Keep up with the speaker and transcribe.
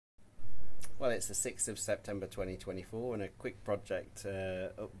Well, it's the 6th of September 2024 and a quick project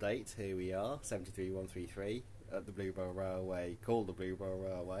update. Here we are, 73133 at the Bluebell Railway, called the Bluebell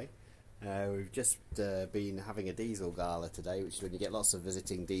Railway. We've just been having a diesel gala today, which is when you get lots of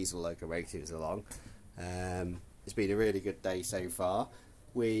visiting diesel locomotives along. It's been a really good day so far.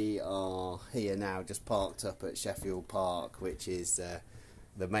 We are here now, just parked up at Sheffield Park, which is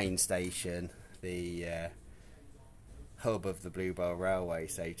the main station, the hub of the Bluebell Railway,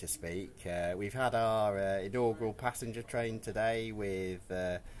 so to speak. We've had our inaugural passenger train today with,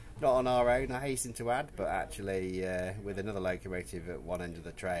 not on our own, I hasten to add, but actually with another locomotive at one end of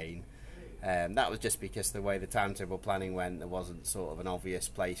the train. That was just because the way the timetable planning went, there wasn't sort of an obvious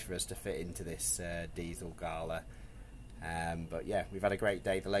place for us to fit into this diesel gala. But yeah, we've had a great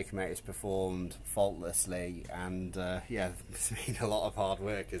day. The locomotives performed faultlessly, and yeah, it's been a lot of hard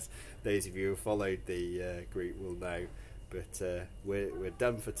work, as those of you who followed the group will know. But we're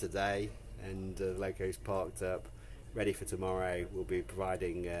done for today, and the loco's parked up, ready for tomorrow. We'll be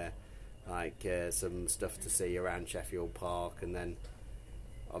providing some stuff to see around Sheffield Park, and then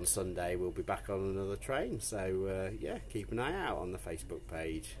on Sunday we'll be back on another train. So yeah, keep an eye out on the Facebook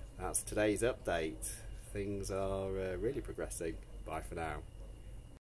page. That's today's update. Things are really progressing. Bye for now.